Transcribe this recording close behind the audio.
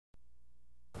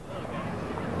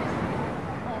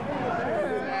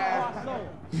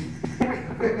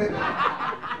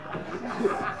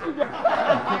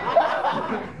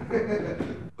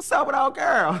What's up with old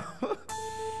girl?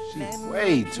 She's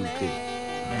way too cute.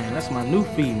 Man, that's my new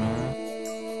fee, man.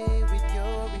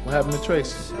 What happened to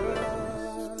Tracy?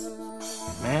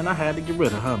 Man, I had to get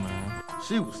rid of her, man.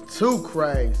 She was too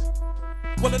crazy.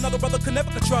 Well, another brother could never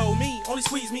control me, only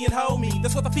squeeze me and hold me.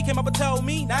 That's what the fee came up and told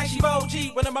me. Now she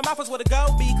OG, running my mouth is where to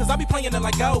go be, cause I be playing it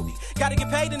like Goldie. Gotta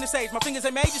get paid in this age, my fingers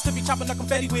ain't made just to be chopping up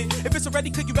confetti with. If it's already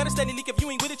cooked, you better steady leak. If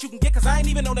you ain't with it, you can get, cause I ain't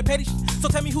even on that petty shit. So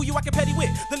tell me who you I can petty with.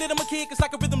 The little my kid, it's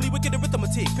like a rhythmly wicked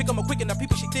arithmetic. Pick 'em up quick and the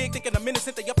people she dig, thinking I'm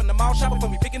innocent, they up in the mall shopping for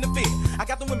me, picking the fit. I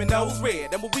got the women nose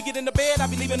red, and when we get in the bed, I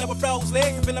be leaving them with froze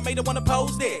legs. And feeling made her wanna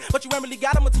pose there, but you ain't really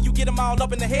got them until you get them all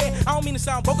up in the head. I don't mean to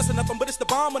sound bogus or nothing, but it's the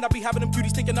bomb when I be having them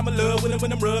cuties thinking I'm in love with them,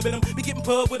 when I'm rubbing them. Be getting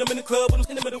pub with them in the club with them,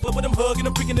 in the middle with them, hugging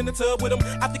them, freaking in the tub with them.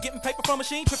 After getting paper from her,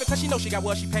 she ain't tripping cause she know she got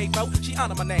what she paid for. She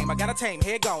honor my name, I got a tame,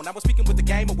 head gone. I was speaking with the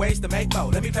game of ways to make more.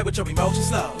 Let me play with your emotions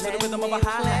slow, to the rhythm of a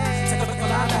hi-hat. Take a look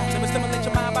at let me stimulate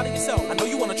your mind, body, and soul. I know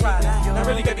you wanna try that. Now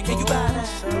really, baby, can you buy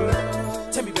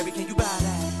that? Tell me, baby, can you buy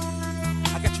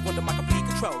that? I got you under my complete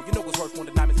control. You know what's worth more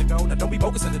than diamonds and gold. Now don't be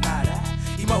bogus and deny that.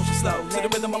 Emotion slow, to the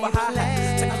rhythm of a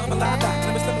hi-hat. Take a look at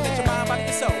let me stimulate your mind, body,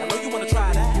 and soul. I know you wanna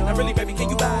try that. Now really, baby, can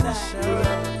you buy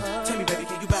that? Tell me, baby,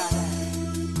 can you buy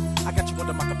that? I got you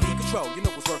under my complete control. You know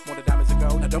what's worth more than diamonds and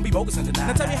gold. Now don't be bogus and deny.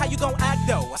 Now tell me how you gon' act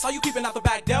though. I saw you creeping out the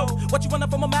back door. What you want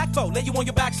up from a Mac for? Lay you on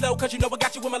your back slow, cause you know I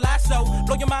got you with my lasso.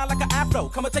 Blow your mind like an afro.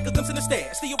 Come and take a glimpse in the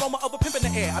stairs. See aroma of a pimp in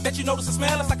the air. I bet you notice the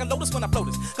smell. It's like a lotus when I float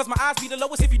this. Cause my eyes be the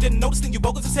lowest. If you didn't notice, then you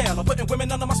bogus as hell. I'm putting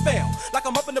women under my spell. Like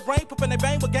I'm up in the brain, pooping their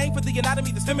vein with game for the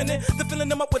anatomy that's feminine. The filling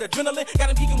them up with adrenaline. Got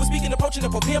them geeking with speaking, approaching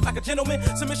them for pimp like a gentleman.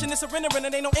 Submission is surrendering,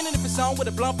 and ain't no ending if it's on with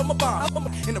a blunt from a bomb.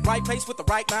 In the right place with the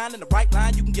right mind and the right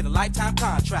line, you can get a lifetime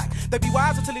contract. They be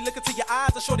wise until he look into your eyes.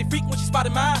 A shorty freak when she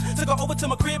spotted mine. Took her over to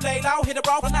my crib, laid out, hit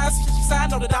her off, and I see she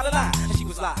signed on the dotted line, and she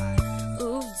was like,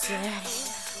 ooh, daddy,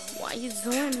 why you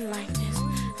doing it like this?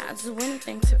 I'd do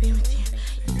anything to be with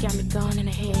you. You got me going in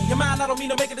the head. Your mind, I don't mean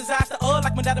to make a disaster,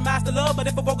 like my dad and master love. But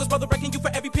if a bogus brother wrecking you for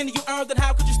every penny you earned, then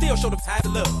how could you still show them ties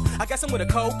of love? I guess I'm with a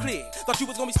cold clear. Thought you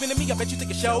was gonna be spinning me, I bet you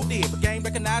think your show did. But game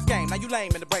recognized game, now you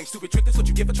lame in the brain. Stupid trick, that's what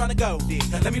you get for trying to go dig.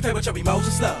 Now let me play with your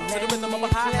emotions slow, to the rhythm of a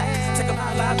hi-hat. Take a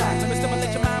high lie, let me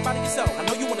stimulate your mind, body, and soul. I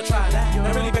know you wanna try that.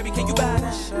 Now really, baby, can you buy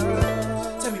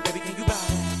that? Tell me, baby, can you buy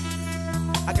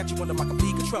that? I got you under my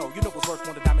complete control. You know what's worth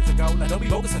more than diamonds and gold. Now don't be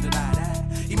bogus and deny that.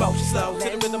 Emotion slow, to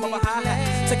the rhythm of a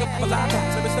hi-hat. Take up a lie,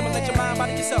 let me stimulate your mind,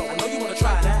 body, and soul. I know you wanna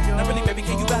try that. Now really, baby,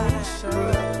 can you buy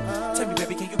that? Tell me,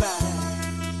 baby, can you buy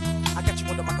that? I got you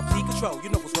under my complete control. You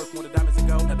know what's worth more than diamonds and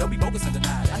gold. Now don't be bogus and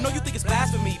deny that. I know you think it's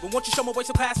blasphemy, but won't you show my way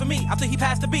some class for me? After he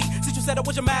passed the beat, since you said I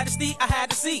was your majesty, I had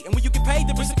to see. And when you get paid,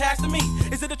 then bring some cash to me.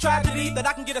 Is it a tragedy that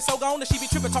I can get her so gone that she be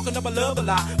tripping, talking about love a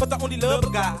lot? But the only love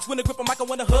I got is when I grip a mic, I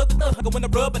wanna hug the thug, I wanna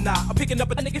rub a knot. I'm picking up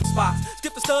a nigga spots,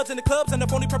 skip the studs in the clubs and the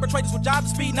phony perpetrators with jobs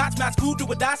and speed knots. Match cool, do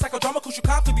or die, psychodrama, crucial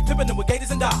constantly be pimping them with gators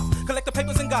and dogs. Collect the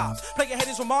papers and gobs, play your head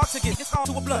his remarks and get this on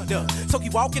to a blunder. So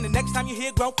keep walking, and next time you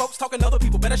hear grown folks talking to other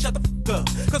people, better shut the f up.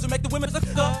 Cause we make the women look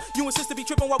up. You insist to be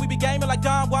tripping while we be gaming like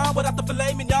Don Juan. Without the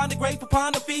filet mignon, the great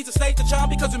upon the feeds, the slave to charm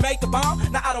because we make the bomb.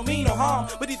 Now I don't mean no harm,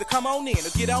 but either come on in or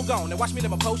get on gone. And watch me let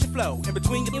my potion flow. In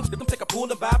between your let them take a pool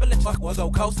and vibe and let fuck was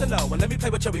go coast to low. And let me play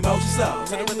with your emotions slow,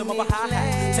 to the rhythm of a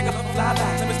hi-hat. Take a fly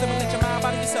back, let me stimulate your mind,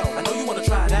 body, and soul. I know you wanna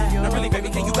try that. Now really, baby,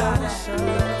 can you buy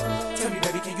that? Tell me,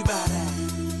 baby, can you buy that?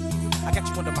 I got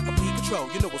you under my complete control.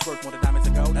 You know what's worth more than diamonds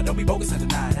and gold. Now don't be bogus and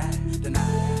deny that. Deny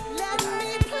that.